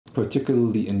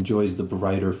particularly enjoys the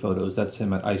brighter photos. That's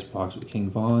him at Icebox with King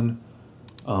Von.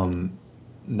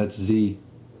 That's Z.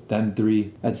 Them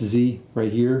three. That's Z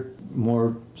right here.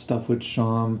 More stuff with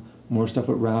Sham. More stuff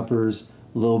with rappers.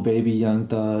 Lil Baby, Young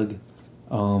Thug.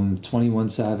 21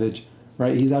 Savage.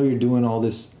 Right? He's out here doing all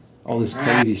this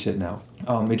crazy shit now.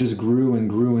 It just grew and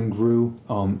grew and grew.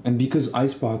 And because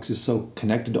Icebox is so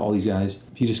connected to all these guys,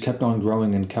 he just kept on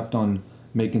growing and kept on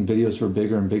making videos for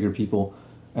bigger and bigger people.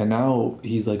 And now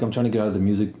he's like, I'm trying to get out of the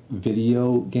music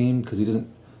video game because he doesn't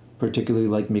particularly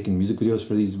like making music videos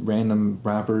for these random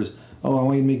rappers. Oh, I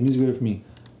want you to make music video for me.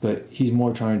 But he's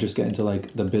more trying to just get into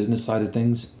like the business side of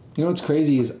things. You know what's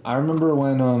crazy is I remember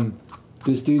when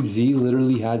this dude Z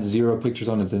literally had 0 pictures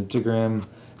on his Instagram.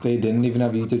 They didn't even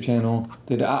have a YouTube channel.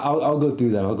 I'll go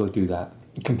through that. I'll go through that.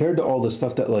 Compared to all the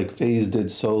stuff that like FaZe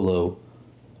did solo,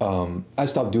 I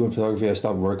stopped doing photography. I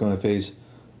stopped working with FaZe.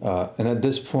 And at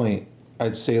this point,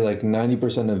 I'd say like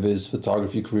 90% of his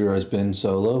photography career has been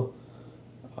solo.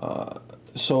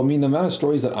 So, I mean, the amount of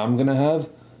stories that I'm going to have,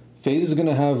 FaZe is going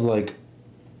to have like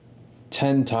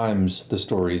 10 times the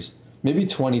stories. Maybe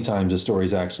 20 times the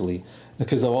stories, actually.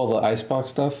 Because of all the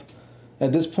Icebox stuff.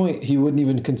 At this point, he wouldn't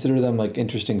even consider them like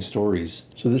interesting stories.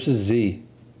 So this is Z,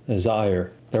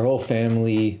 Zaire. Their whole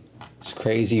family is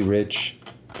crazy rich,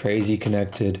 crazy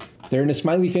connected. They're in a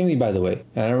Smiley family, by the way.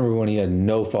 And I remember when he had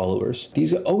no followers.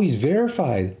 These guys, oh, he's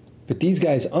verified. But these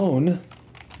guys own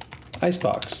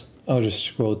Icebox. I'll just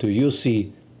scroll through. You'll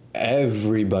see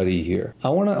everybody here. I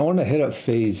wanna hit up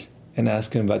FaZe and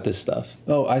ask him about this stuff.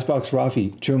 Oh, Icebox,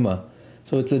 Rafi, Juma.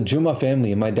 So it's a Juma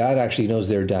family, and my dad actually knows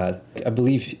their dad. I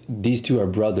believe these two are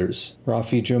brothers,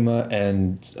 Rafi Juma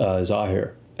and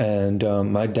Zahir. And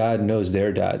my dad knows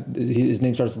their dad. His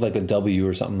name starts with like a W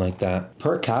or something like that.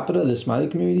 Per capita, the Smiley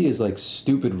community is like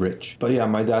stupid rich. But yeah,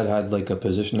 my dad had like a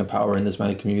position of power in the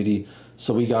Smiley community.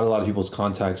 So we got a lot of people's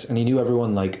contacts, and he knew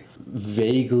everyone like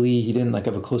vaguely. He didn't like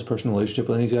have a close personal relationship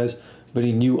with any of these guys, but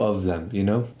he knew of them, you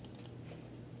know?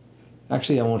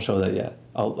 Actually, I won't show that yet.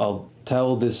 I'll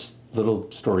tell this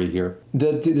little story here.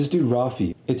 This dude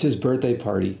Rafi, it's his birthday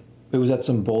party. It was at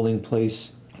some bowling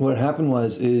place. What happened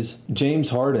is James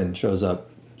Harden shows up.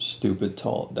 Stupid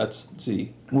tall. That's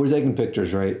Z. We're taking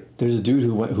pictures, right? There's a dude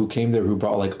who came there who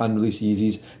brought like unreleased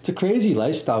Yeezys. It's a crazy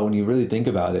lifestyle when you really think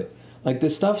about it. Like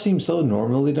this stuff seems so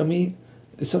normal to me.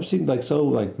 This stuff seems like so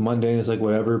like mundane. It's like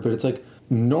whatever, but it's like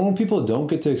normal people don't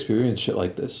get to experience shit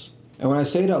like this. And when I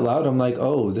say it out loud, I'm like,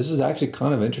 oh, this is actually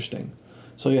kind of interesting.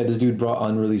 So yeah, this dude brought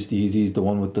unreleased Yeezys, the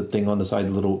one with the thing on the side,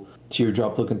 the little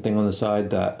teardrop looking thing on the side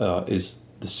that is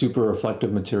the super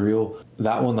reflective material.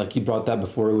 That one, like he brought that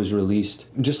before it was released.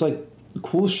 Just like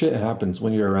cool shit happens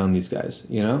when you're around these guys,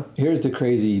 you know? Here's the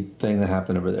crazy thing that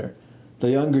happened over there.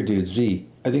 The younger dude, Z,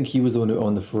 I think he was the one who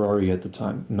owned the Ferrari at the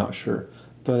time. I'm not sure.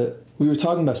 But we were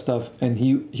talking about stuff and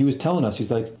he was telling us,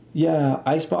 he's like, yeah,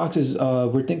 Icebox is,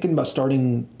 we're thinking about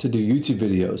starting to do YouTube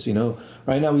videos, you know?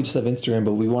 Right now we just have Instagram,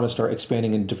 but we want to start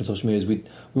expanding into different social medias. We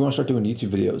want to start doing YouTube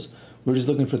videos. We're just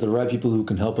looking for the right people who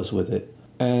can help us with it.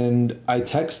 And I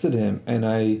texted him and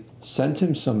I sent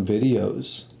him some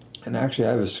videos. And actually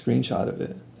I have a screenshot of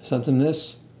it. I sent him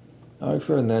this. And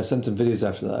then I sent some videos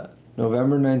after that.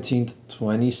 November 19th,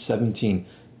 2017.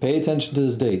 Pay attention to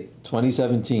this date,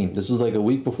 2017. This was like a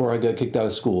week before I got kicked out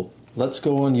of school. Let's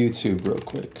go on YouTube real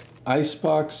quick.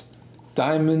 Icebox,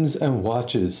 diamonds and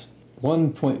watches.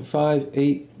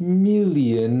 1.58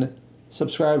 million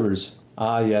subscribers.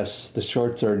 Ah yes, the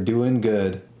shorts are doing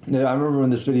good. I remember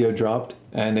when this video dropped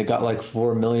and it got like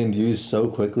 4 million views so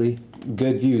quickly.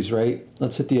 Good views, right?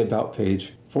 Let's hit the about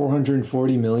page.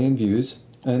 440 million views.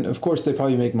 And of course they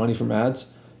probably make money from ads,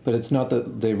 but it's not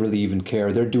that they really even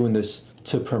care. They're doing this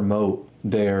to promote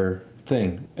their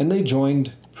thing. And they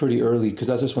joined pretty early because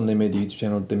that's just when they made the YouTube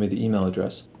channel, they made the email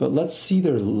address. But let's see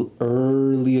their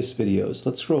earliest videos.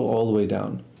 Let's scroll all the way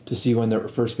down to see when their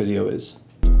first video is.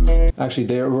 Actually,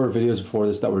 there were videos before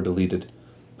this that were deleted.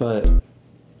 But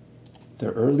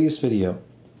their earliest video,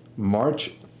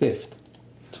 March 5th,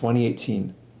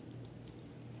 2018.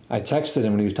 I texted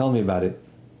him when he was telling me about it.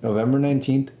 November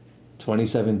 19th,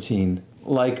 2017.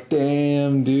 Like,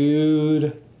 damn,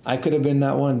 dude. I could have been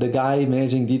that one. The guy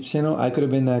managing the YouTube channel, I could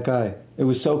have been that guy. It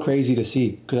was so crazy to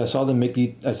see because I saw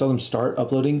them start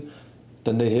uploading,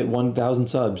 then they hit 1,000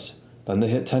 subs, then they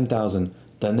hit 10,000,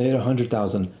 then they hit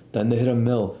 100,000, then they hit a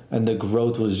mil, and the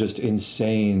growth was just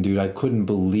insane, dude. I couldn't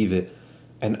believe it.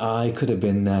 And I could have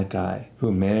been that guy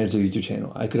who managed the YouTube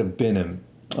channel. I could have been him.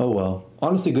 Oh well.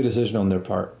 Honestly, good decision on their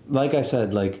part. Like I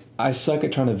said, like, I suck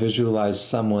at trying to visualize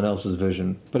someone else's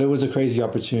vision, but it was a crazy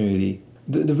opportunity.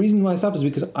 The reason why I stopped is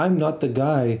because I'm not the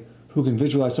guy who can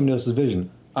visualize somebody else's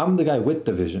vision. I'm the guy with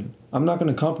the vision. I'm not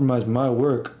going to compromise my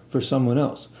work for someone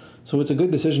else. So it's a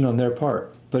good decision on their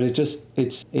part. But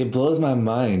it blows my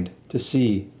mind to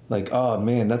see, like, oh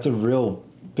man, that's a real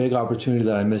big opportunity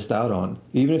that I missed out on.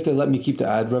 Even if they let me keep the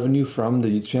ad revenue from the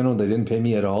YouTube channel, they didn't pay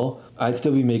me at all, I'd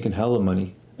still be making hella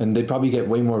money. And they'd probably get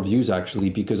way more views actually,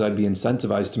 because I'd be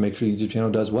incentivized to make sure the YouTube channel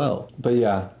does well. But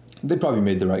yeah, they probably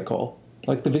made the right call.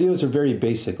 Like, the videos are very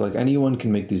basic, like anyone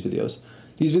can make these videos.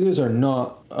 These videos are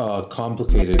not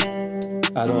complicated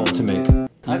at all to make.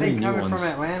 I think coming from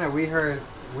Atlanta, we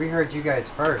heard you guys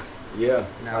first. Yeah.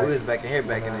 No, we was back in here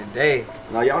back in the day.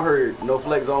 Now y'all heard No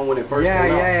Flex Zone when it first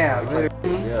came out.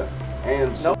 Yeah.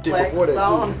 And some shit before that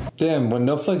too. Damn, when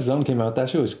No Flex Zone came out, that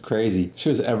shit was crazy.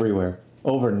 Shit was everywhere.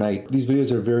 Overnight. These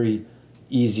videos are very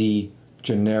easy,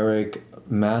 generic,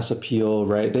 mass appeal,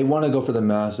 right? They want to go for the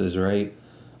masses, right?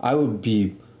 I would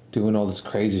be doing all this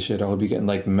crazy shit. I would be getting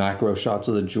like macro shots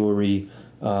of the jewelry.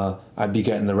 I'd be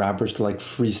getting the rappers to like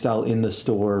freestyle in the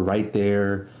store right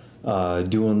there.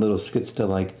 Doing little skits to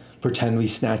like pretend we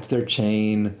snatched their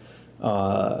chain.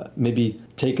 Maybe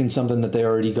taking something that they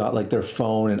already got, like their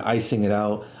phone, and icing it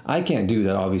out. I can't do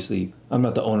that, obviously. I'm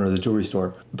not the owner of the jewelry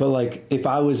store. But like, if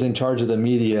I was in charge of the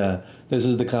media, this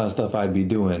is the kind of stuff I'd be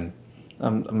doing.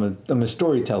 I'm a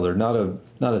storyteller, not a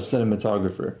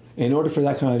cinematographer. In order for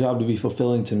that kind of job to be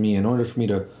fulfilling to me, in order for me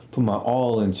to put my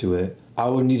all into it, I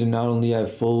would need to not only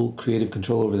have full creative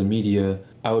control over the media,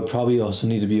 I would probably also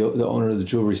need to be the owner of the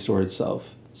jewelry store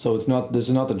itself. So this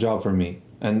is not the job for me.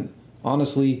 And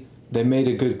honestly, they made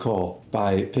a good call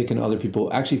by picking other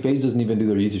people. Actually, FaZe doesn't even do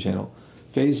their YouTube channel.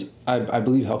 FaZe, I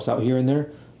believe, helps out here and there,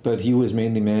 but he was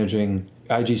mainly managing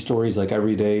IG stories like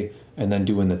every day and then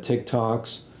doing the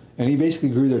TikToks. And he basically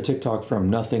grew their TikTok from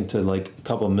nothing to like a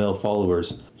couple mil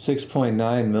followers.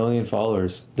 6.9 million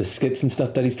followers. The skits and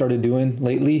stuff that he started doing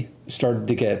lately started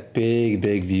to get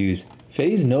big views.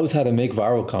 FaZe knows how to make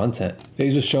viral content.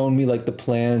 FaZe was showing me like the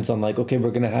plans on like, okay,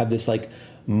 we're gonna have this like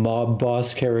mob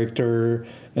boss character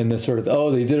and this sort of, oh,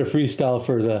 they did a freestyle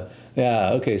for the,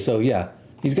 yeah, okay, so yeah,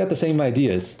 he's got the same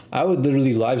ideas. I would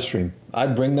literally live stream.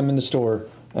 I'd bring them in the store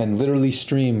and literally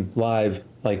stream live,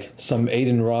 like some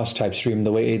Aiden Ross type stream,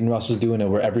 the way Aiden Ross was doing it,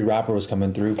 where every rapper was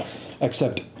coming through.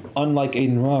 Except, unlike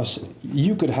Aiden Ross,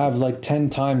 you could have like 10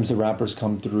 times the rappers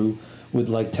come through with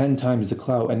like 10 times the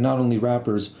clout, and not only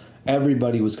rappers,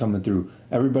 everybody was coming through.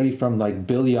 Everybody from like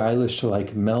Billie Eilish to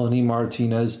like Melanie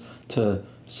Martinez to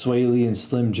Sway Lee and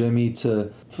Slim Jimmy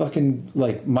to fucking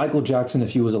like Michael Jackson,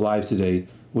 if he was alive today,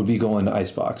 would be going to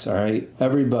Icebox, all right?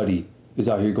 Everybody is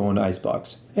out here going to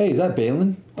Icebox. Hey, is that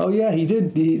Balin? Oh yeah, he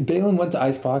did. Balin went to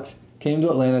Icebox, came to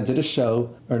Atlanta, did a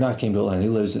show, or not came to Atlanta, he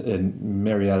lives in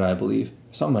Marietta, I believe.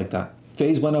 Something like that.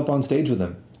 FaZe went up on stage with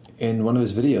him in one of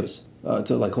his videos.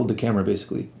 To like hold the camera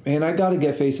basically. And I gotta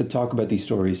get FaZe to talk about these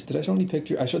stories. Did I show any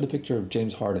picture? I showed the picture of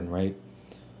James Harden, right?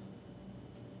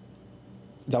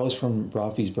 That was from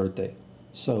Rafi's birthday.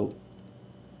 So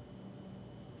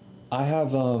I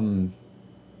have a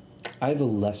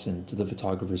lesson to the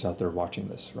photographers out there watching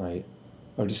this, right?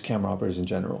 Or just camera operators in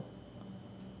general.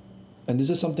 And this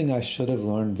is something I should have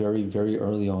learned very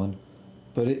early on,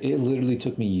 but it literally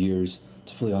took me years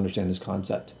to fully understand this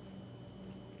concept.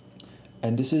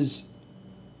 And this is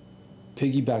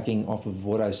piggybacking off of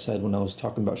what I said when I was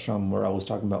talking about Shum, where I was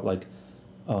talking about like,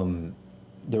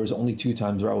 there was only 2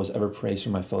 times where I was ever praised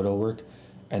for my photo work.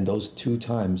 And those 2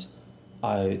 times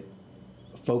I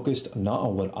focused not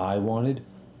on what I wanted,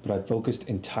 but I focused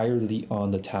entirely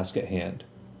on the task at hand.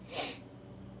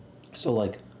 So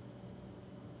like,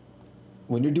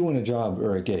 when you're doing a job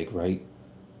or a gig, right?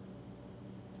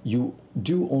 You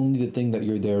do only the thing that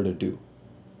you're there to do,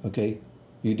 okay?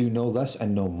 You do no less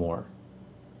and no more.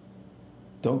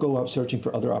 Don't go out searching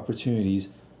for other opportunities,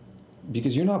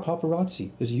 because you're not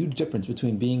paparazzi. There's a huge difference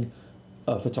between being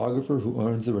a photographer who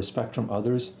earns the respect from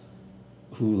others,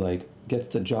 who like gets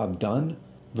the job done,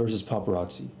 versus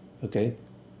paparazzi, okay?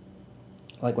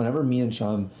 Like whenever me and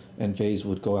Sham and FaZe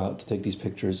would go out to take these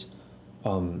pictures,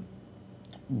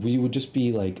 we would just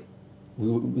be like,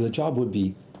 the job would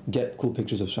be get cool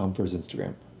pictures of Sham for his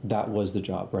Instagram. That was the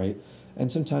job, right?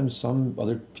 And sometimes some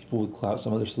other people would clout,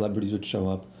 some other celebrities would show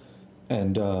up,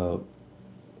 and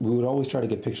we would always try to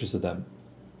get pictures of them.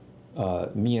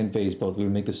 Me and FaZe both, we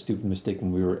would make this stupid mistake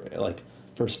when we were like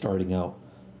first starting out.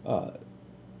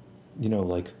 You know,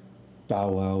 like Bow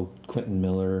Wow, Quentin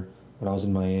Miller, when I was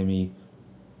in Miami,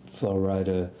 Flo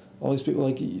Rida, all these people,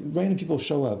 like random people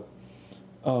show up.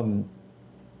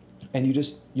 And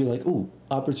you're like, ooh,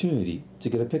 opportunity to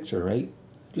get a picture, right?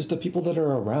 Just the people that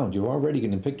are around, you're already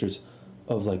getting pictures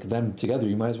of like them together.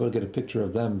 You might as well get a picture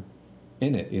of them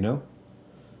in it, you know?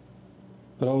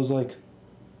 But I was like,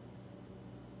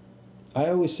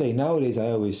 Nowadays I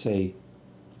always say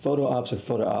photo ops are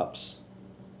photo ops.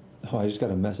 Oh, I just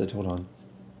got a message, hold on.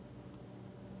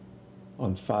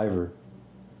 On Fiverr.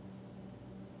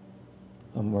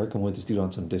 I'm working with this dude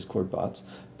on some Discord bots.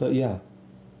 But yeah.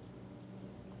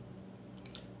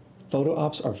 Photo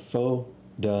ops are faux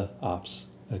de ops,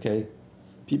 okay?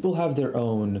 People have their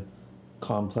own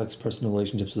complex personal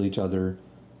relationships with each other,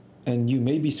 and you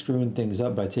may be screwing things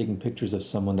up by taking pictures of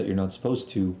someone that you're not supposed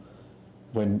to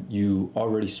when you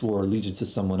already swore allegiance to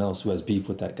someone else who has beef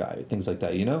with that guy, things like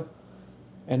that, you know?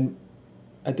 And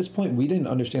at this point, we didn't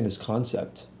understand this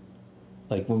concept,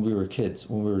 like when we were kids,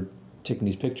 when we were taking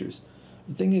these pictures.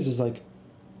 The thing is like,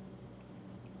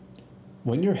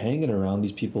 when you're hanging around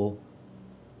these people,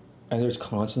 and there's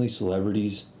constantly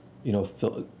celebrities, you know,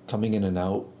 coming in and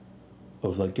out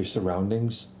of like your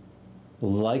surroundings.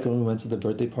 Like when we went to the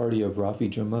birthday party of Rafi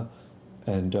Juma,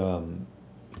 and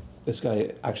this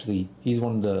guy actually, he's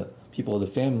one of the people of the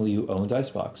family who owns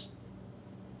Icebox.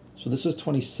 So this was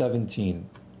 2017.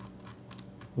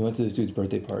 We went to this dude's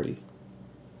birthday party.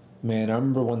 Man, I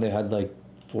remember when they had like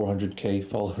 400K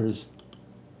followers.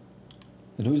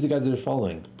 And who's the guy that they're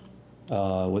following?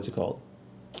 What's it called?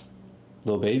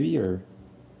 Lil Baby or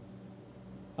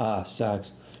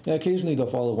Sax. Yeah, occasionally they'll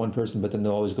follow one person, but then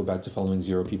they'll always go back to following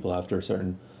 0 people after a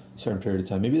certain period of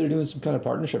time. Maybe they're doing some kind of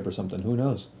partnership or something. Who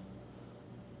knows?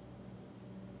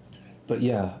 But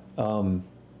yeah,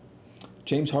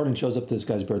 James Harden shows up to this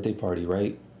guy's birthday party,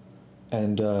 right?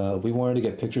 And we wanted to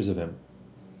get pictures of him.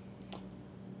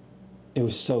 It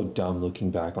was so dumb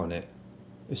looking back on it.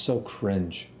 It's so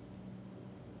cringe.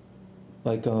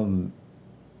 Like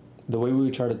the way we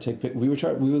would try to take we would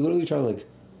literally try to like,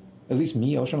 at least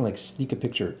me, I was trying to like sneak a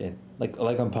picture in, like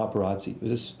on paparazzi. It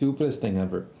was the stupidest thing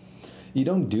ever. You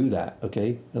don't do that,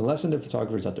 okay? The lesson to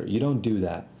photographers out there, you don't do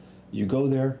that. You go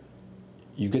there,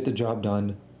 you get the job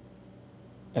done,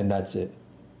 and that's it.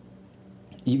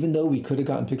 Even though we could have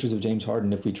gotten pictures of James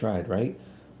Harden if we tried, right?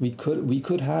 We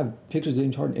could have pictures of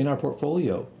James Harden in our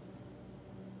portfolio.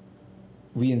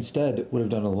 We instead would have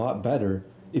done a lot better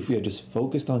if we had just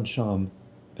focused on Sham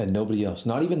and nobody else.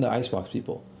 Not even the Icebox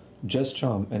people. Just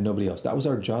Sham and nobody else. That was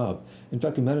our job. In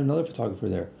fact, we met another photographer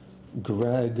there.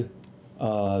 Greg,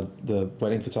 the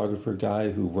wedding photographer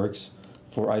guy who works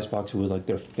for Icebox, who was like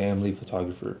their family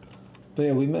photographer. But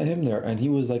yeah, we met him there, and he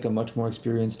was like a much more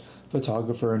experienced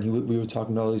photographer, and we were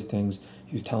talking about all these things.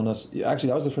 He was telling us, actually,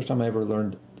 that was the first time I ever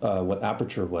learned what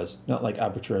aperture was. Not like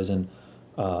aperture as in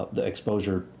the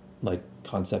exposure like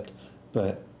concept,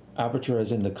 but aperture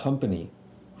as in the company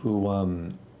who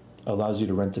allows you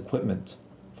to rent equipment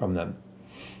from them.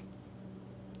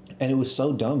 And it was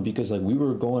so dumb because like we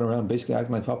were going around basically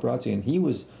acting like paparazzi, and he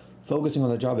was focusing on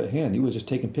the job at hand. He was just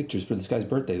taking pictures for this guy's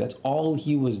birthday. That's all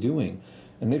he was doing.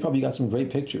 And they probably got some great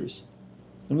pictures.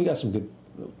 And we got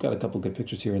a couple good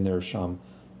pictures here and there of Sham.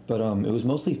 But it was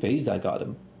mostly FaZe that got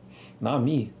him, not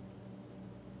me.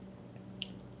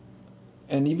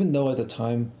 And even though at the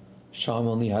time Sham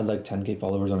only had like 10K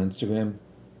followers on Instagram,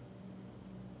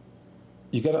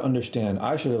 you got to understand,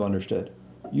 I should have understood.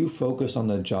 You focus on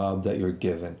the job that you're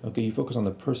given, okay? You focus on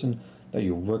the person that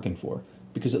you're working for,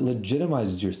 because it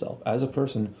legitimizes yourself as a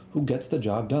person who gets the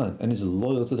job done and is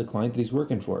loyal to the client that he's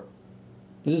working for.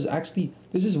 This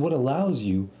is what allows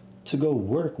you to go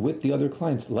work with the other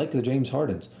clients like the James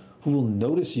Hardens, who will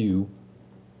notice you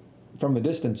from a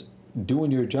distance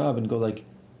doing your job and go like,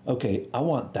 okay, I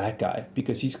want that guy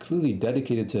because he's clearly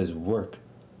dedicated to his work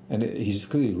and he's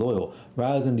clearly loyal,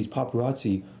 rather than these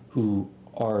paparazzi who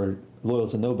are loyal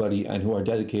to nobody and who are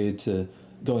dedicated to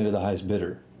going to the highest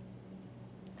bidder.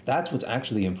 That's what's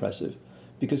actually impressive,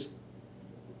 because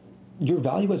your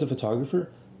value as a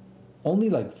photographer, only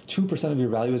like 2% of your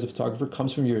value as a photographer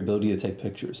comes from your ability to take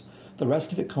pictures. The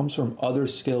rest of it comes from other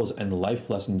skills and life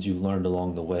lessons you've learned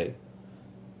along the way.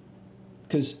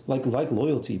 Because like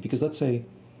loyalty, because let's say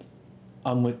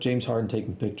I'm with James Harden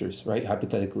taking pictures, right?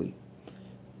 Hypothetically.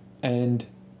 And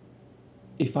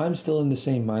if I'm still in the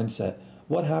same mindset,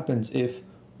 what happens if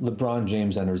LeBron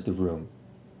James enters the room?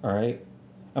 All right?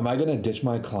 Am I going to ditch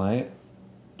my client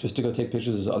just to go take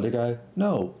pictures of this other guy?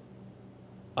 No.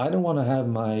 I don't want to have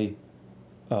my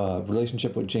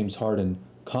relationship with James Harden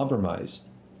compromised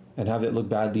and have it look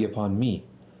badly upon me,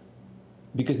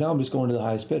 because now I'm just going to the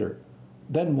highest bidder.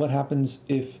 Then what happens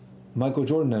if Michael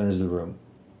Jordan enters the room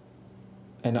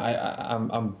and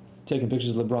I'm taking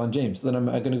pictures of LeBron James? Then am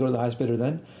I going to go to the highest bidder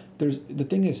then? The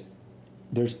thing is,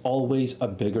 there's always a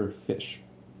bigger fish.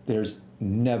 There's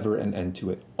never an end to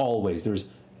it. Always. There's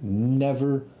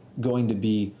never going to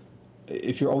be,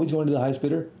 if you're always going to the highest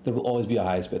bidder, there will always be a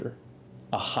highest bidder.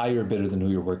 A higher bidder than who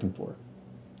you're working for.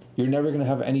 You're never going to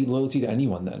have any loyalty to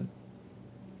anyone then.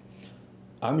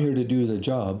 I'm here to do the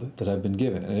job that I've been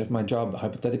given. And if my job,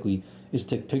 hypothetically, is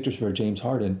to take pictures for James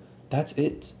Harden, that's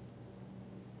it.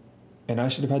 And I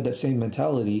should have had that same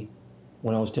mentality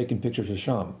when I was taking pictures for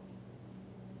Sham.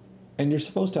 And you're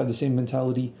supposed to have the same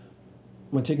mentality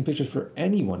when taking pictures for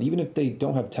anyone, even if they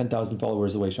don't have 10,000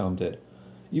 followers the way Sham did.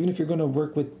 Even if you're going to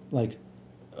work with, like,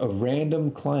 a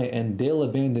random client and they'll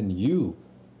abandon you,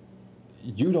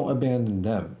 you don't abandon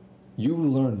them. You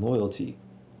learn loyalty.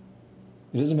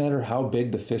 It doesn't matter how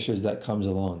big the fish is that comes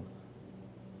along.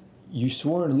 You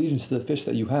swore an allegiance to the fish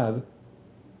that you have.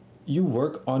 You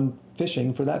work on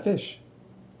fishing for that fish.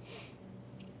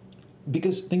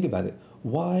 Because think about it.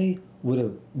 Why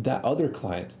would that other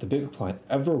client, the bigger client,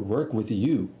 ever work with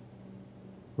you?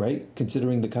 Right?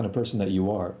 Considering the kind of person that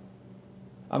you are.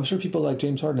 I'm sure people like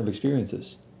James Harden have experienced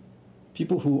this.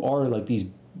 People who are like these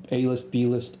A-list,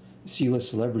 B-list, C-list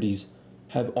celebrities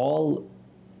have all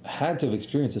had to have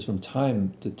experienced this from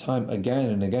time to time, again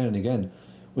and again and again,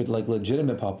 with like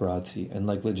legitimate paparazzi and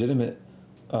like legitimate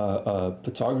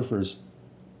photographers,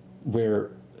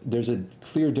 where there's a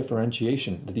clear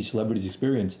differentiation that these celebrities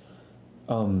experience.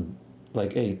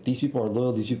 Like, hey, these people are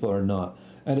loyal, these people are not.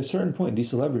 At a certain point, these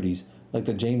celebrities, like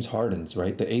the James Hardens,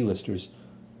 right, the A-listers,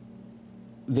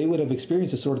 they would have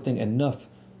experienced this sort of thing enough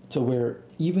to where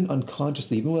even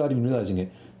unconsciously, even without even realizing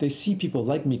it, they see people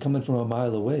like me coming from a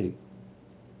mile away.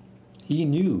 He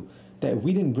knew that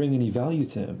we didn't bring any value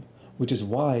to him, which is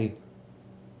why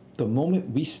the moment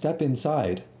we step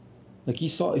inside, like he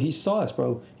saw us,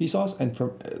 bro. He saw us, and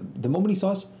from the moment he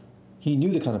saw us, he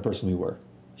knew the kind of person we were.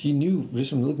 He knew just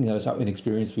from looking at us how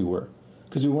inexperienced we were,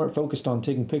 because we weren't focused on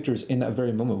taking pictures in that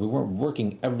very moment. We weren't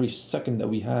working every second that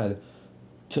we had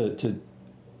to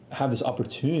have this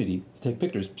opportunity to take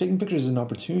pictures. Taking pictures is an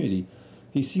opportunity.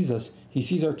 He sees us, he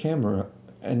sees our camera,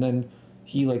 and then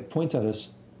he like points at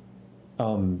us,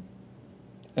 and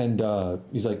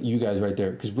he's like, "You guys right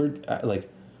there," because we're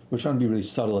trying to be really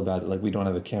subtle about it, like we don't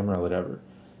have a camera or whatever.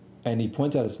 And he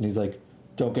points at us and he's like,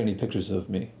 "Don't get any pictures of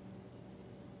me."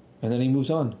 And then he moves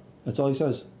on. That's all he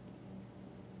says.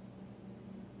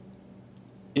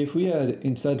 If we had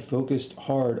instead focused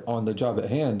hard on the job at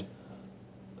hand,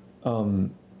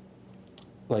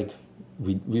 like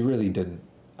we really didn't.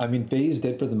 I mean, FaZe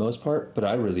did for the most part, but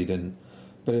I really didn't.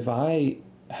 But if I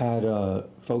had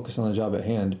focused on the job at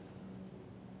hand,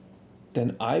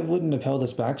 then I wouldn't have held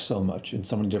us back so much in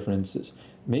so many different instances.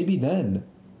 Maybe then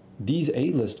these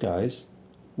A-list guys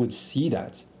would see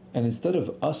that, and instead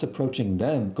of us approaching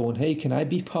them going, "Hey, can I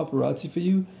be paparazzi for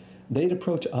you?" they'd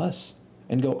approach us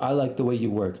and go, "I like the way you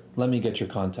work. Let me get your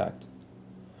contact."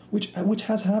 Which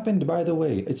has happened, by the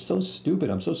way. It's so stupid.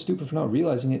 I'm so stupid for not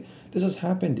realizing it. This has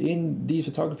happened in these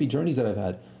photography journeys that I've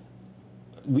had.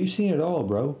 We've seen it all,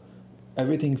 bro.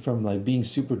 Everything from like being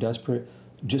super desperate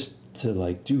just to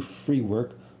like do free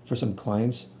work for some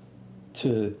clients,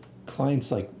 to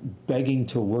clients like begging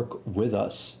to work with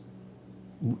us.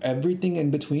 Everything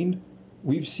in between,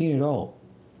 we've seen it all.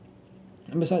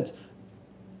 And besides,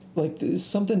 like, there's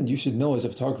something you should know as a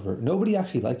photographer. Nobody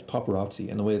actually likes paparazzi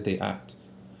and the way that they act.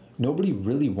 Nobody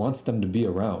really wants them to be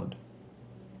around.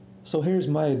 So here's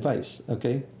my advice,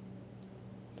 okay?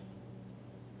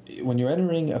 When you're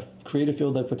entering a creative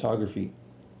field like photography,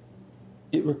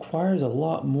 it requires a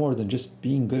lot more than just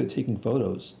being good at taking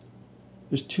photos.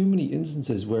 There's too many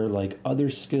instances where like other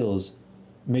skills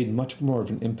made much more of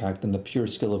an impact than the pure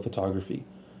skill of photography.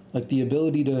 Like the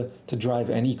ability to drive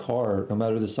any car, no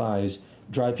matter the size,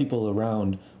 drive people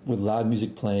around with loud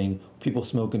music playing, people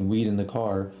smoking weed in the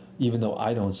car, even though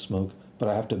I don't smoke, but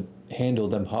I have to handle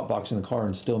them hotboxing the car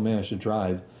and still manage to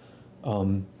drive.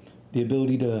 The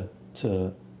ability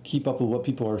to keep up with what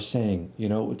people are saying, you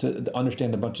know, to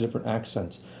understand a bunch of different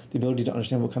accents, the ability to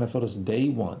understand what kind of photos they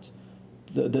want,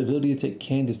 the ability to take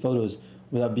candid photos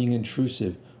without being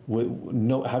intrusive,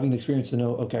 having the experience to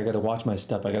know, okay, I got to watch my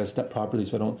step, I got to step properly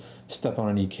so I don't step on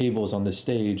any cables on this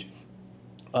stage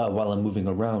while I'm moving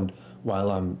around, while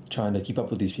I'm trying to keep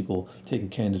up with these people taking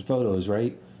candid photos,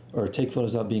 right? Or take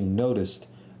photos without being noticed.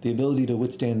 The ability to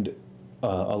withstand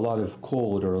a lot of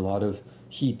cold or a lot of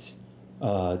heat,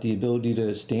 the ability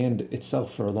to stand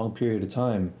itself for a long period of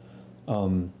time,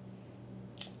 the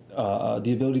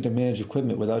ability to manage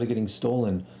equipment without it getting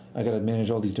stolen. I got to manage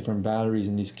all these different batteries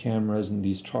and these cameras and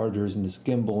these chargers and this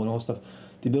gimbal and all stuff.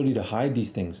 The ability to hide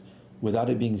these things without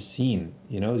it being seen,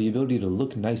 you know, the ability to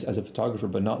look nice as a photographer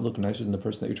but not look nicer than the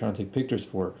person that you're trying to take pictures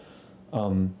for.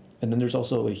 And then there's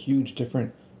also a huge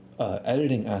different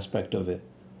editing aspect of it.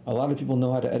 A lot of people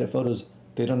know how to edit photos.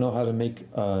 They don't know how to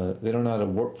make, they don't know how to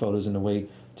warp photos in a way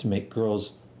to make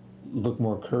girls look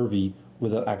more curvy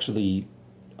without actually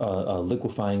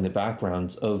liquefying the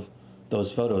backgrounds of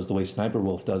those photos the way Sniper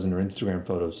Wolf does in her Instagram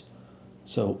photos.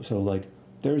 So like,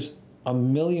 there's a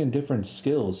million different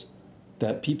skills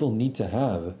that people need to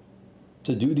have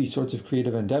to do these sorts of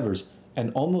creative endeavors,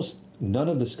 and almost none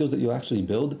of the skills that you actually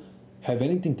build have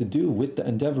anything to do with the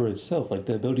endeavor itself, like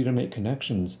the ability to make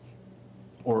connections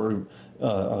or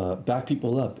back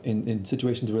people up in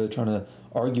situations where they're trying to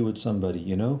argue with somebody,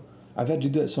 you know? I've had to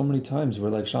do that so many times where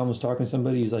like Sean was talking to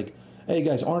somebody, he's like, hey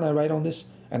guys, aren't I right on this?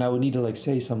 And I would need to like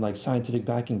say some like scientific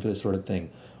backing for this sort of thing.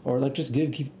 Or like just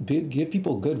give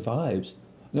people good vibes.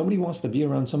 Nobody wants to be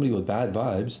around somebody with bad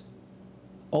vibes.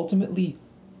 Ultimately,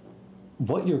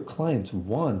 what your clients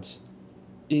want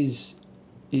is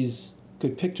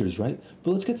good pictures, right?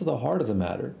 But let's get to the heart of the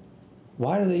matter.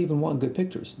 Why do they even want good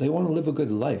pictures? They want to live a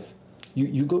good life.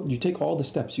 You take all the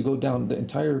steps, you go down the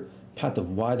entire path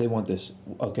of why they want this.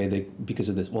 Okay, because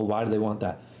of this. Well, why do they want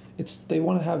that? They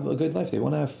want to have a good life. They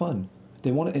want to have fun.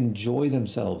 They want to enjoy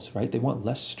themselves, right? They want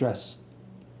less stress.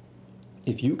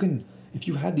 If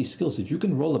you have these skills, if you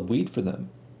can roll up weed for them,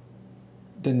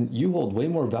 then you hold way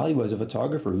more value as a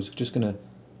photographer who's just going to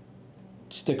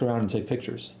stick around and take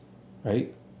pictures,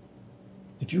 right?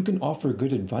 If you can offer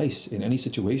good advice in any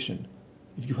situation,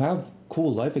 if you have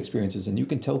cool life experiences and you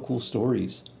can tell cool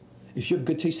stories, if you have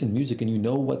good taste in music and you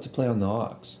know what to play on the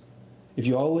aux, if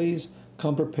you always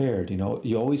come prepared, you know,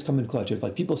 you always come in clutch. If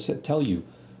like people tell you,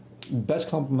 best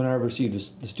compliment I ever received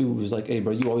was this dude was like, hey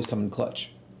bro, you always come in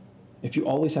clutch. If you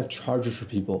always have chargers for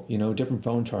people, you know, different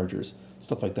phone chargers,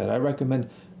 stuff like that, I recommend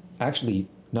actually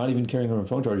not even carrying around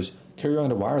phone chargers, carry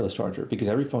around a wireless charger, because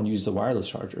every phone uses a wireless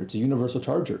charger. It's a universal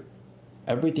charger.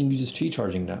 Everything uses Qi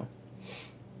charging now.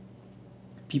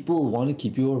 People want to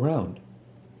keep you around.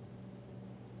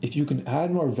 If you can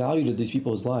add more value to these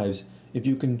people's lives, if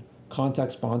you can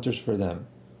contact sponsors for them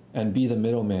and be the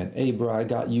middleman. Hey bro, I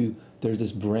got you, there's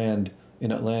this brand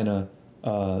in Atlanta,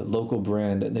 local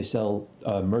brand, and they sell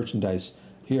merchandise.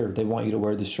 Here, they want you to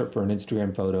wear this shirt for an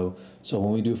Instagram photo. So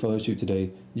when we do a photo shoot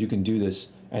today, you can do this.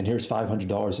 And here's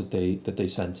 $500 that they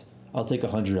sent. I'll take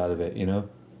 100 out of it, you know,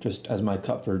 just as my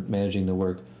cut for managing the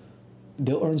work.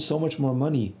 They'll earn so much more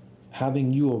money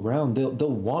having you around. They'll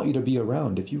want you to be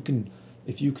around. If you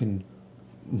can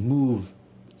move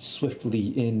swiftly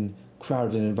in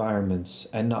crowded environments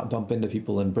and not bump into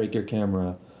people and break your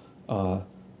camera,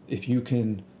 if you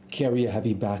can carry a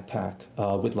heavy backpack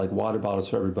with like water bottles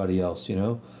for everybody else, you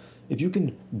know, if you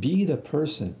can be the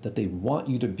person that they want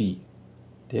you to be,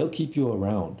 they'll keep you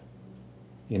around,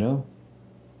 you know.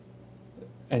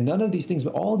 And none of these things,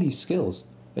 but all these skills,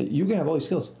 you can have all these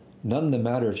skills, none of them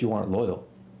matter if you aren't loyal.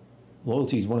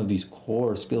 Loyalty is one of these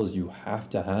core skills you have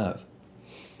to have.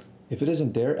 If it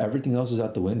isn't there, everything else is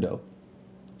out the window.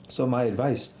 So my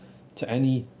advice to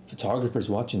any photographers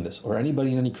watching this, or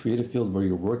anybody in any creative field where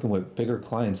you're working with bigger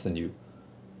clients than you,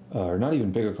 or not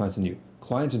even bigger clients than you,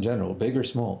 clients in general, big or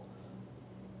small,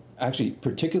 actually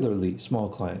particularly small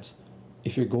clients,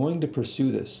 if you're going to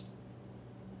pursue this,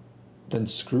 then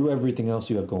screw everything else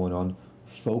you have going on.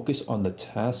 Focus on the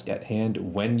task at hand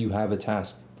when you have a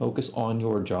task. Focus on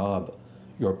your job,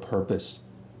 your purpose.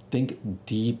 Think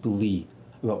deeply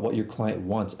about what your client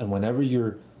wants, and whenever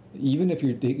even if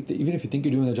you think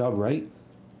you're doing the job right,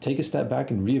 take a step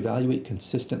back and reevaluate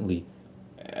consistently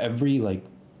every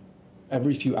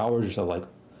few hours or so. Like,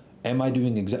 am I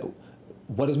doing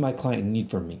what does my client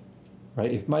need from me,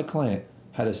 right? If my client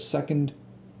had a second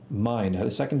mind, had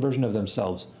a second version of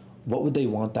themselves, what would they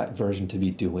want that version to be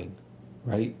doing,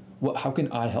 right? How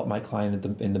can I help my client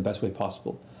in the best way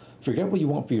possible? Forget what you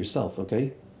want for yourself,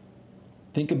 okay?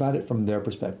 Think about it from their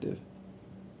perspective.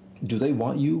 Do they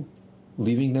want you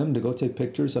leaving them to go take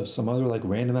pictures of some other like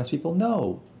random ass people?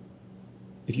 No.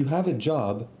 If you have a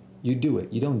job, you do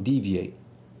it. You don't deviate.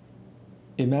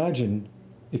 Imagine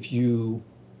if you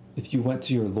went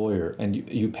to your lawyer and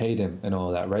you paid him and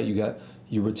all that, right?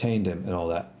 You retained him and all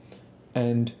that.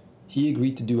 And he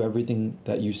agreed to do everything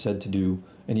that you said to do,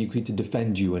 and he agreed to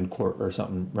defend you in court or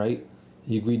something, right?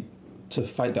 He agreed to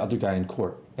fight the other guy in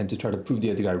court and to try to prove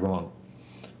the other guy wrong.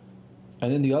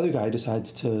 And then the other guy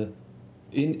decides to,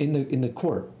 in the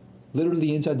court,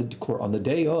 literally inside the court, on the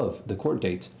day of the court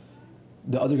dates,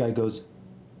 the other guy goes,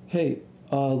 "Hey,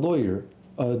 lawyer,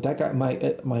 that guy,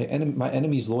 my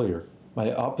enemy's lawyer, my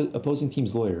opposing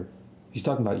team's lawyer, he's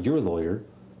talking about your lawyer."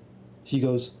 He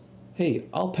goes, "Hey,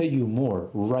 I'll pay you more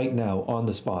right now on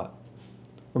the spot."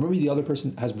 Or maybe the other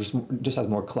person just has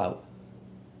more clout,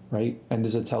 right? And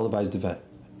there's a televised event,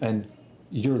 and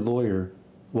your lawyer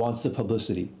wants the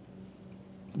publicity.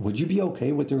 Would you be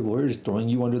okay with your lawyer just throwing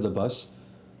you under the bus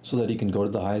so that he can go to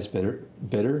the highest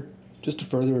bidder just to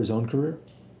further his own career?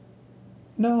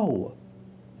 No.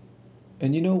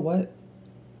 And you know what?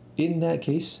 In that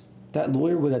case, that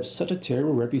lawyer would have such a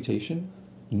terrible reputation,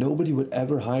 nobody would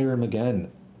ever hire him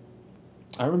again.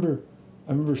 I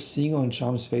remember seeing on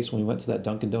Sham's face when we went to that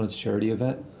Dunkin' Donuts charity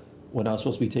event, when I was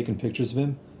supposed to be taking pictures of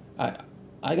him.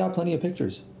 I got plenty of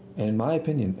pictures, and in my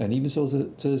opinion, and even so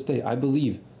to this day, I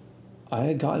believe I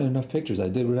had gotten enough pictures. I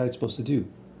did what I was supposed to do.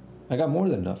 I got more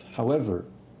than enough. However,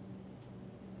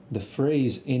 the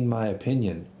phrase, in my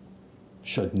opinion,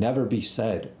 should never be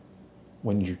said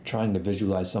when you're trying to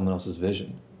visualize someone else's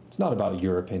vision. It's not about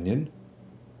your opinion.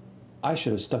 I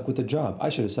should have stuck with the job. I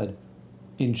should have said,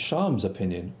 in Sham's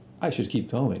opinion, I should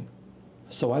keep going.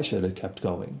 So I should have kept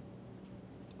going.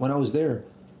 When I was there,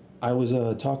 I was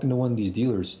talking to one of these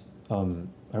dealers. I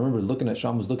remember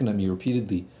Sham was looking at me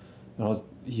repeatedly. And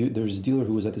there was a dealer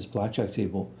who was at this blackjack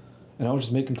table. And I was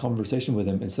just making conversation with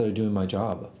him instead of doing my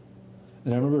job.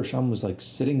 And I remember Sham was like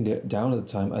sitting down at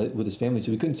the time with his family,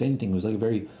 so he couldn't say anything. It was like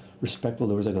very respectful.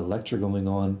 There was like a lecture going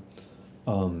on.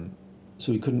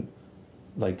 So he couldn't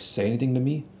like say anything to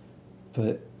me.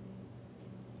 But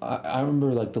I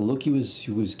remember like the look he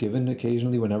was given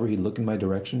occasionally whenever he'd look in my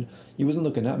direction. He wasn't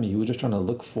looking at me. He was just trying to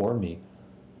look for me.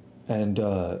 And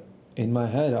in my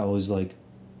head, it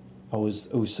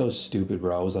was so stupid,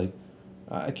 bro. I was like,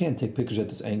 I can't take pictures at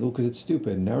this angle because it's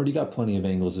stupid. And I already got plenty of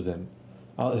angles of him.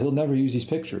 He'll never use these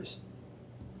pictures.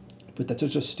 But that's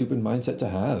just a stupid mindset to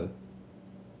have.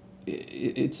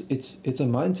 It's a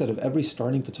mindset of every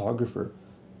starting photographer.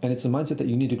 And it's a mindset that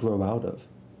you need to grow out of.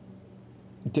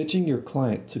 Ditching your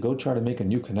client to go try to make a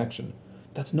new connection.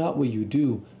 That's not what you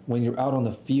do when you're out on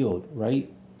the field,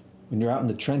 right? When you're out in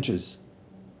the trenches.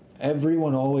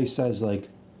 Everyone always says like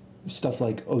stuff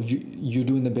like, oh, you're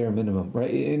doing the bare minimum, right?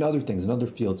 In other things, in other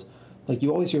fields. Like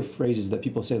you always hear phrases that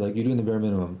people say like, you're doing the bare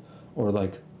minimum. Or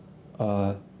like,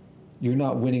 you're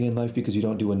not winning in life because you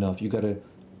don't do enough.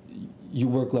 You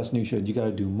work less than you should. You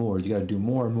gotta do more. You gotta do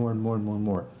more and more and more and more and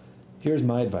more. Here's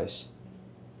my advice.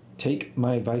 Take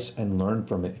my advice and learn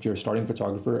from it. If you're a starting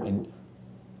photographer and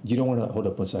you don't want to, hold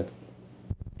up one sec.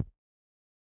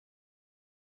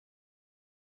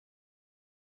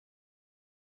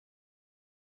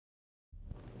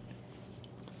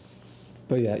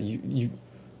 But yeah, you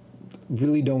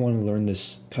really don't want to learn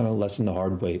this kind of lesson the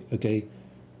hard way, okay?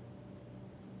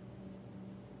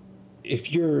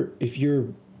 If you're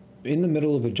in the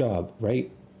middle of a job,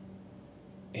 right?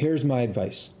 Here's my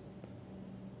advice.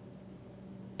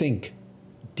 Think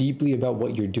deeply about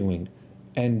what you're doing.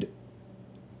 And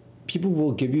people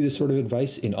will give you this sort of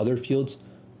advice in other fields,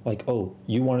 like, oh,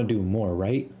 you want to do more,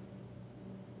 right?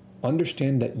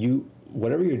 Understand that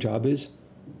whatever your job is,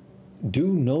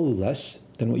 do no less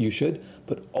than what you should,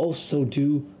 but also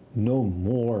do no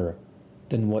more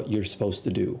than what you're supposed to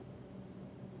do.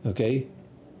 Okay?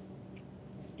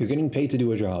 You're getting paid to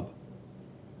do a job.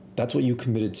 That's what you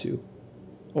committed to.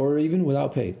 Or even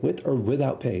without pay, with or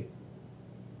without pay.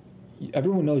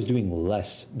 Everyone knows doing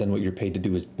less than what you're paid to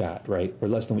do is bad, right? Or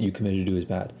less than what you committed to do is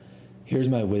bad. Here's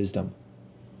my wisdom.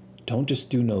 Don't just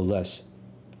do no less.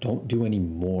 Don't do any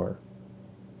more.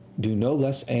 Do no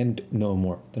less and no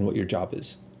more than what your job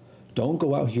is. Don't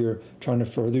go out here trying to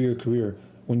further your career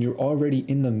when you're already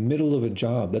in the middle of a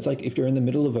job. That's like if you're in the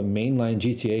middle of a mainline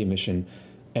GTA mission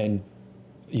and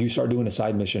you start doing a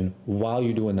side mission while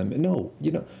you're doing them. No,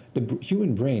 the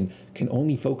human brain can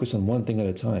only focus on one thing at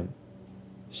a time.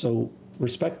 So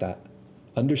respect that,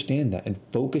 understand that, and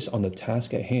focus on the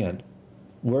task at hand.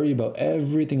 Worry about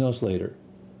everything else later.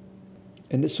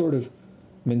 And this sort of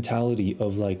mentality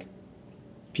of like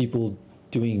people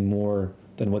doing more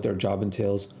than what their job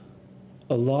entails,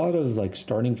 a lot of like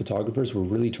starting photographers will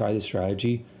really try this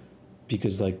strategy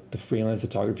because like the freelance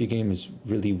photography game is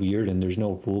really weird and there's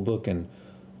no rule book and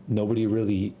nobody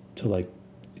really to like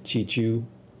teach you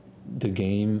the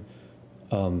game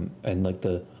and like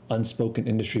the unspoken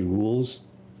industry rules.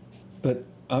 But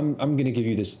I'm going to give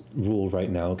you this rule right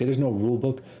now, okay? There's no rule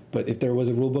book, but if there was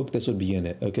a rule book, this would be in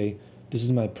it, okay? This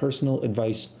is my personal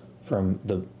advice from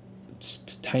the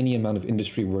tiny amount of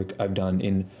industry work I've done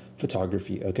in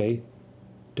photography, okay?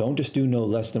 Don't just do no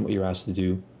less than what you're asked to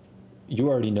do. You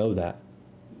already know that.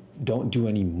 Don't do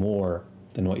any more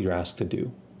than what you're asked to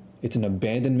do. It's an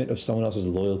abandonment of someone else's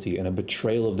loyalty and a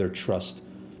betrayal of their trust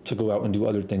to go out and do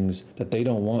other things that they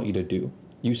don't want you to do.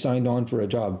 You signed on for a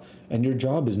job, and your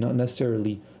job is not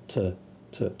necessarily to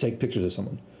take pictures of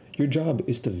someone. Your job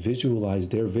is to visualize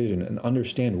their vision and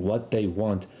understand what they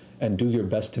want and do your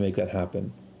best to make that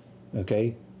happen,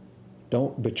 okay?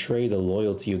 Don't betray the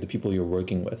loyalty of the people you're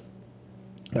working with.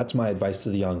 That's my advice to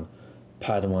the young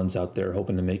Padawans out there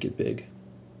hoping to make it big.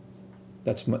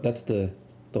 That's the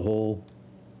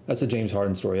James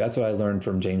Harden story. That's what I learned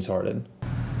from James Harden.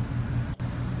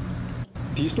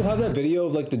 Do you still have that video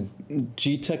of like the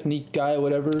G Technique guy or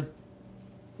whatever?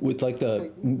 With like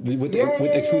the with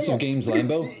exclusive games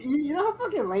Lambo? You know how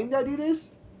fucking lame that dude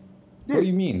is? Dude, What do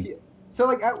you mean? So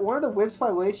like at one of the Whips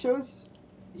My Way shows,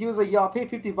 he was like, "Yo, I'll pay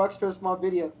 $50 for a small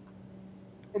video,"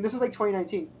 and this was like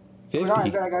 2019. 50. Like, all right, I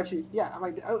bet I got you. Yeah, I'm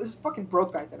like, I was fucking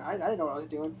broke back then. I didn't know what I was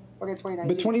doing. Fucking 2019.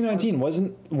 But 2019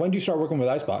 wasn't. When did you start working with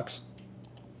Icebox?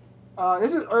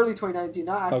 This is early 2019,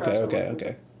 not after.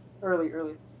 Okay.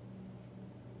 Early.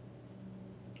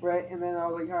 Right, and then I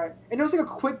was like, all right, and it was like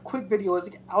a quick video.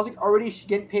 I was like already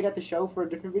getting paid at the show for a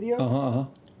different video.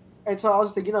 And so I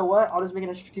was like, you know what? I'll just make an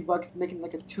extra $50, making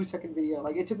like a 2-second video.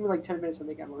 Like it took me like 10 minutes to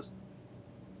make at most.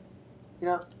 You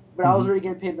know, but I was already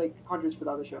getting paid like hundreds for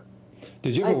the other show.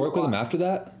 Did you ever work with him after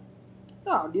that?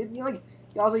 No, dude. I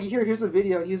was like, here's a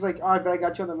video. And he was like, all right, but I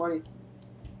got you on the money.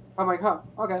 I'm like, huh,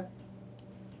 okay.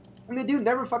 And the dude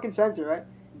never fucking sends it, right?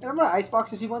 And I'm at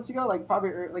Icebox a few months ago, like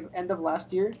probably like end of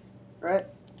last year, right?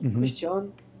 I was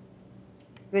chilling.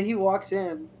 Then he walks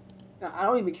in. And I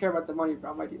don't even care about the money,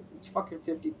 bro. I'm like, it's fucking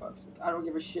 $50. Like, I don't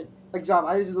give a shit. Like, Zob,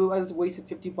 I just wasted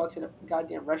 $50 in a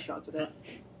goddamn restaurant today.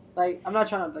 Like, I'm not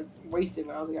trying to like waste it,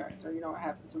 but I was like, all right, so you know what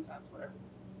happens sometimes, whatever.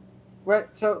 Right?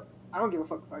 So I don't give a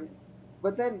fuck about it.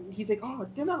 But then he's like, oh,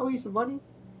 didn't I owe you some money?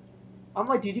 I'm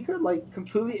like, dude, you could have like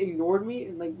completely ignored me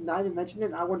and like not even mentioned it,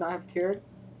 and I would not have cared,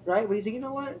 right? But he's like, you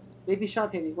know what? Maybe Sean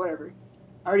paid me, whatever.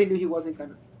 I already knew he wasn't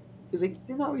gonna. He's like,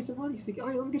 didn't I owe you some money? He's like, oh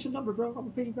yeah, let me get your number, bro. I'm gonna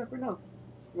pay you back right now.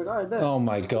 I'm like, all right, bet. Oh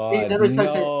my god,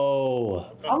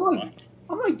 no!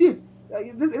 I'm like, dude,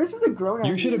 this is a grown ass.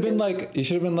 You should have been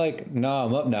like, nah,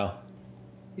 I'm up now.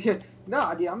 Yeah,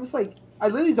 nah, dude. I'm just like, I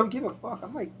literally don't give a fuck.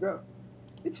 I'm like, bro,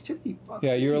 it's $50.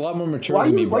 Yeah, you're a lot more mature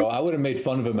than me, bro. I would have made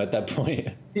fun of him at that point.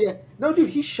 Yeah, no,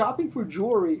 dude, he's shopping for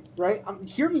jewelry, right?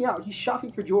 Hear me out. He's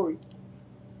shopping for jewelry.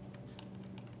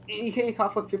 And he can't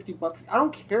cough up $50. I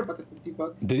don't care about the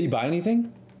 $50. Did he buy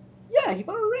anything? Yeah, he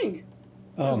bought a ring.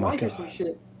 Oh my god. Some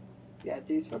shit. Yeah,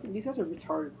 dude, fucking these guys are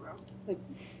retarded, bro. Like,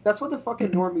 that's what the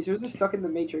fucking normies. They're just stuck in the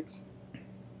matrix.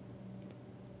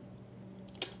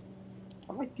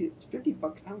 I'm like, dude, it's $50.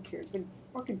 I don't care. It's been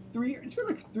fucking 3 years. It's been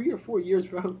like 3 or 4 years,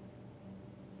 bro.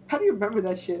 How do you remember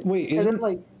that shit? Wait, isn't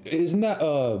that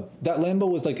that Lambo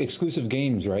was like exclusive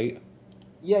games, right?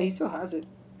 Yeah, he still has it.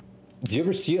 Do you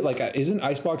ever see it? Like, isn't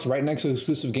Icebox right next to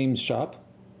exclusive games shop?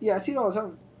 Yeah, I see it all the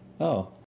time. Oh.